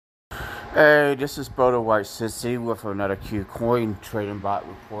Hey, this is Boda White Sissy with another kucoin trading bot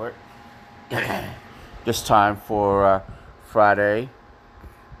report. This time for Friday,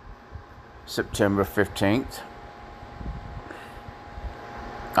 September 15th.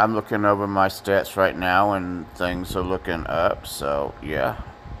 I'm looking over my stats right now and things are looking up, so yeah.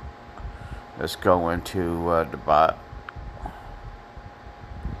 Let's go into the bot.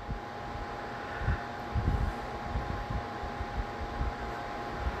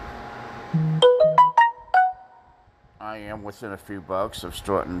 I am within a few bucks of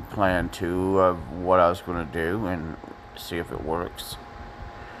starting plan 2 of what I was going to do and see if it works.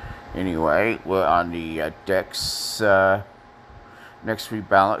 Anyway, we're on the DEX. Next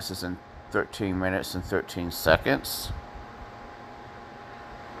rebalance is in 13 minutes and 13 seconds.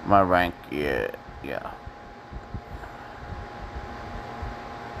 My rank, yeah.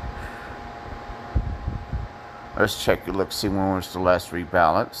 Let's check a look, see when was the last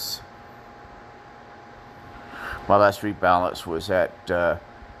rebalance. My last rebalance was at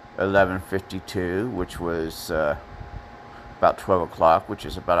 11:52, which was about 12 o'clock, which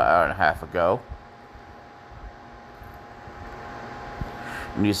is about an hour and a half ago.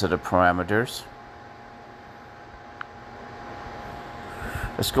 And these are the parameters.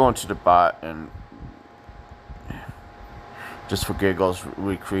 Let's go into the bot and just for giggles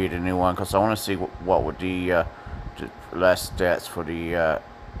recreate a new one because I want to see what would the last stats for the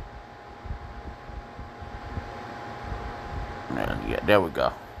yeah, there we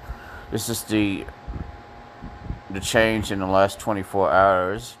go. This is the change in the last 24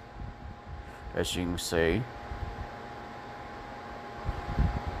 hours, as you can see.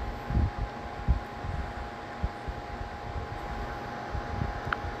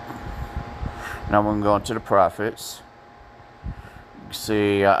 Now I'm going to go into the profits.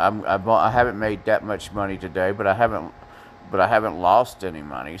 See, I haven't made that much money today, but I haven't lost any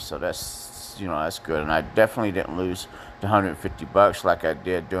money, so that's that's good. And I definitely didn't lose the 150 bucks like I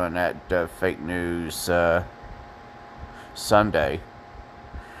did during that fake news Sunday.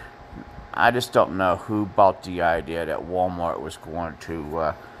 I just don't know who bought the idea that Walmart was going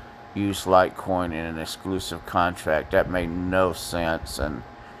to use Litecoin in an exclusive contract. That made no sense, and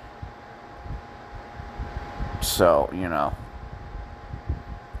so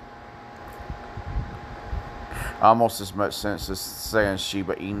almost as much sense as saying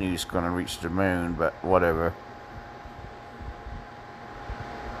Shiba Inu is going to reach the moon, but whatever.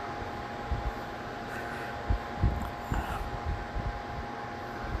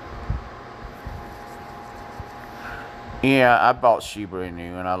 Yeah, I bought Shiba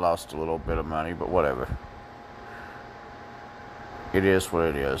Inu and I lost a little bit of money, but whatever. It is what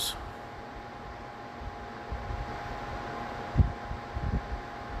it is.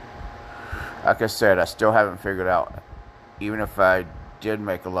 Like I said, I still haven't figured out, even if I did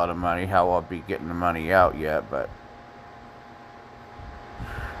make a lot of money, how I'll be getting the money out yet, but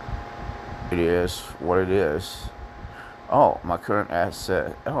it is what it is. Oh, my current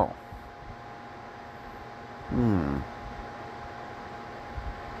asset. Oh.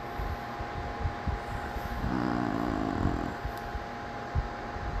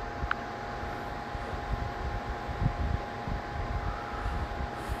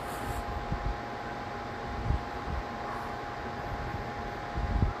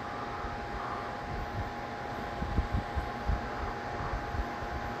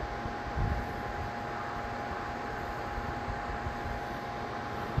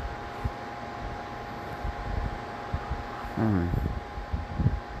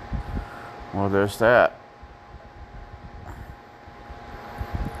 Well, there's that.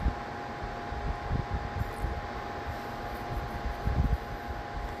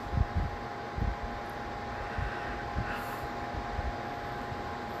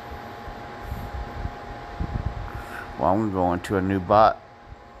 Well, I'm going to go into a new bot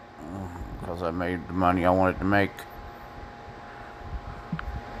because I made the money I wanted to make.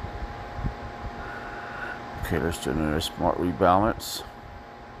 Okay, let's do another smart rebalance.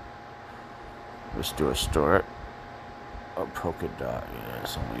 Let's do a start. A polka dot, yeah,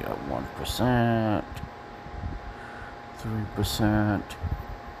 it's only at 1%, 3%.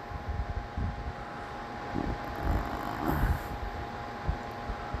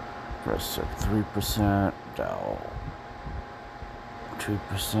 Press up 3%, down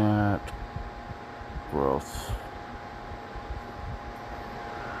 2%, growth.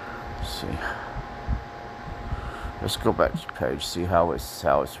 Let's see. Let's go back to the page, see how it's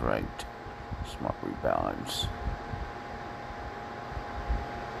ranked. Smart rebalance.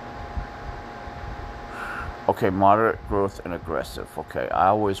 Okay, moderate growth and aggressive. Okay, I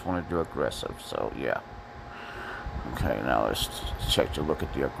always want to do aggressive, so yeah. Okay, now let's check to look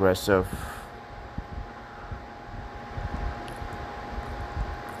at the aggressive.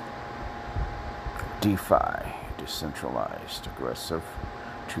 DeFi, decentralized, aggressive,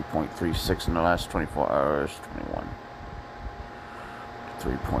 2.36 in the last 24 hours, 21.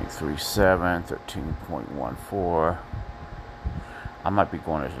 3.37, 13.14. I might be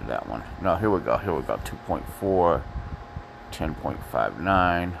going into that one. No, here we go. 2.4,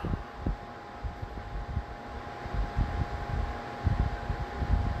 10.59.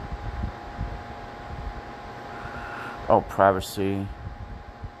 Oh, privacy.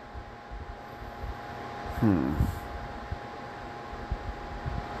 Hmm.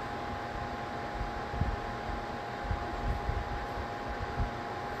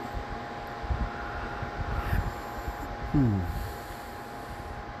 Hmm.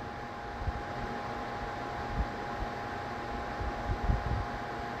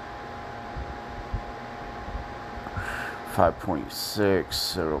 5.6,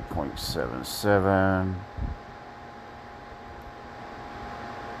 0.77.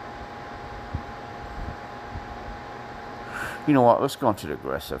 You know what? Let's go into the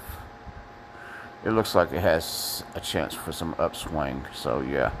aggressive. It looks like it has a chance for some upswing. So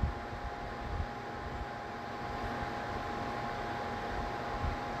yeah.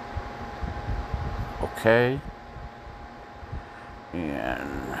 Okay.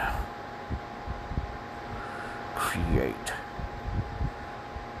 And create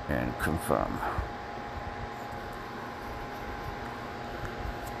and confirm.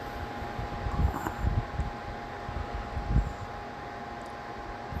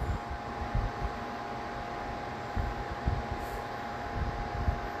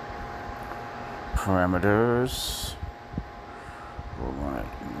 Parameters. We're going to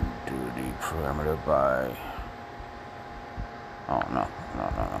do the parameter by. Oh no.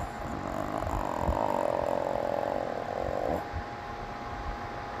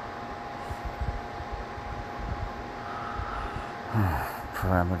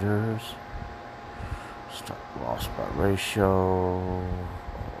 Parameters. Stop loss by ratio.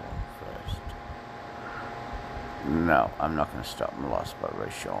 No, I'm not going to stop loss by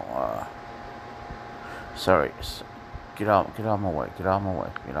ratio. Sorry. Get out of my way. Get out of my way.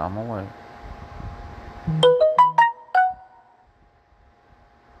 Get out of my way.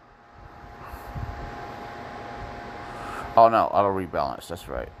 Oh no, auto rebalance. That's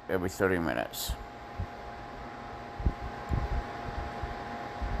right. Every 30 minutes.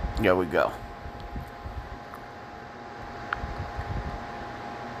 There we go.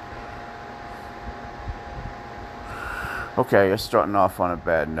 Okay, it's starting off on a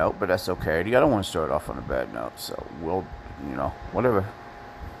bad note, but that's okay. I don't want to start off on a bad note, so we'll, whatever.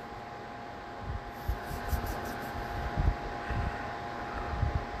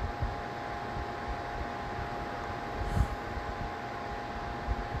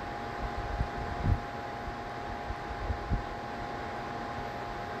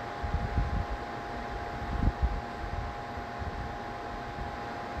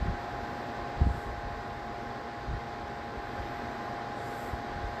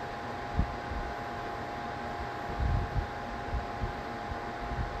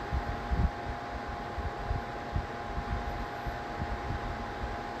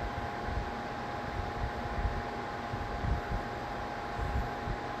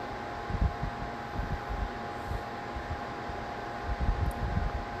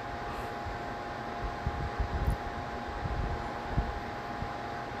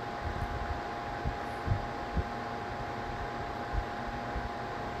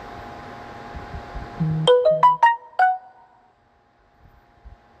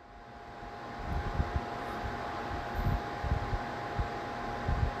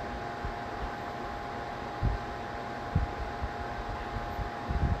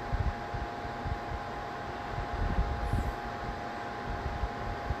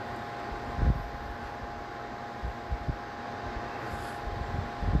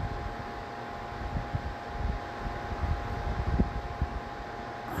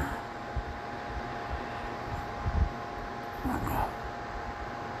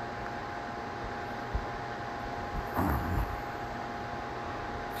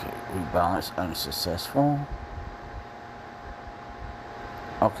 Rebalance unsuccessful.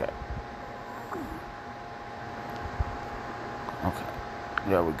 Okay.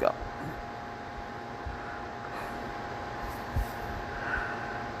 There we go.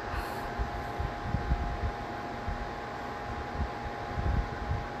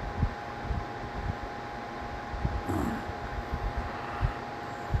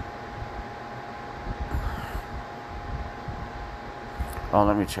 Oh,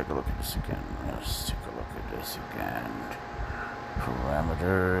 let me take a look at this again. Let's take a look at this again.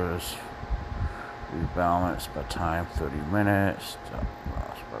 Parameters. Rebalance by time, 30 minutes. Stop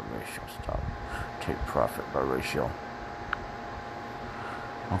loss by ratio. Stop. Take profit by ratio.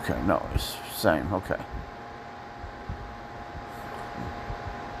 Okay, no, it's same. Okay.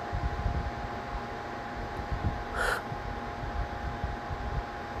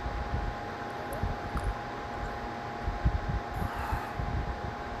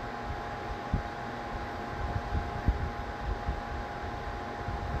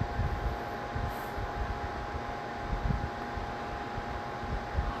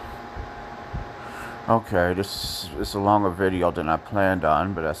 Okay, this is a longer video than I planned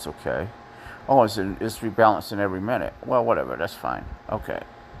on, but that's okay. Oh, it's rebalancing every minute. Well, whatever, that's fine. Okay,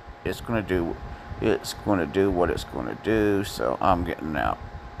 it's gonna do what it's gonna do. So I'm getting out.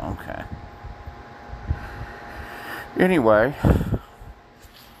 Okay. Anyway,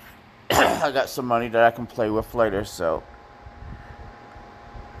 I got some money that I can play with later. So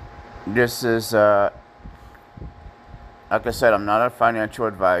this is like I said, I'm not a financial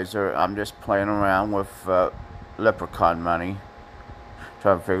advisor. I'm just playing around with leprechaun money,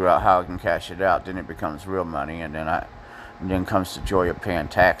 trying to figure out how I can cash it out. Then it becomes real money, and then comes the joy of paying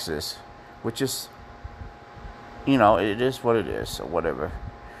taxes, which is, it is what it is. So whatever.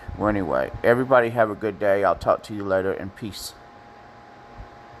 Well, anyway, everybody have a good day. I'll talk to you later, and peace.